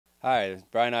Hi,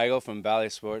 Brian Eigel from Bally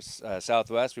Sports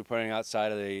Southwest, reporting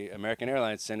outside of the American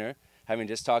Airlines Center, having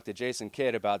just talked to Jason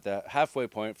Kidd about the halfway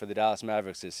point for the Dallas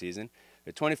Mavericks this season.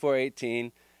 They're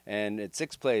 24-18 and at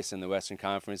sixth place in the Western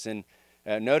Conference. And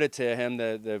noted to him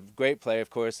the great play,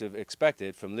 of course,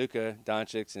 expected from Luka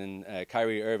Doncic and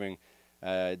Kyrie Irving.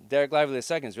 Derek Lively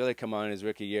II has really come on in his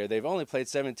rookie year. They've only played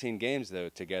 17 games, though,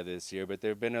 together this year, but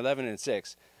they've been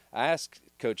 11-6. I asked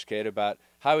Coach Kidd about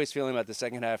how he's feeling about the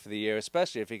second half of the year,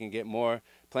 especially if he can get more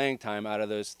playing time out of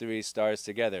those three stars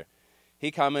together.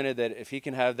 He commented that if he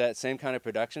can have that same kind of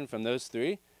production from those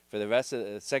three for the rest of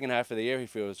the second half of the year, he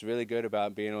feels really good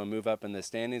about being able to move up in the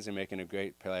standings and making a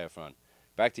great playoff run.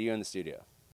 Back to you in the studio.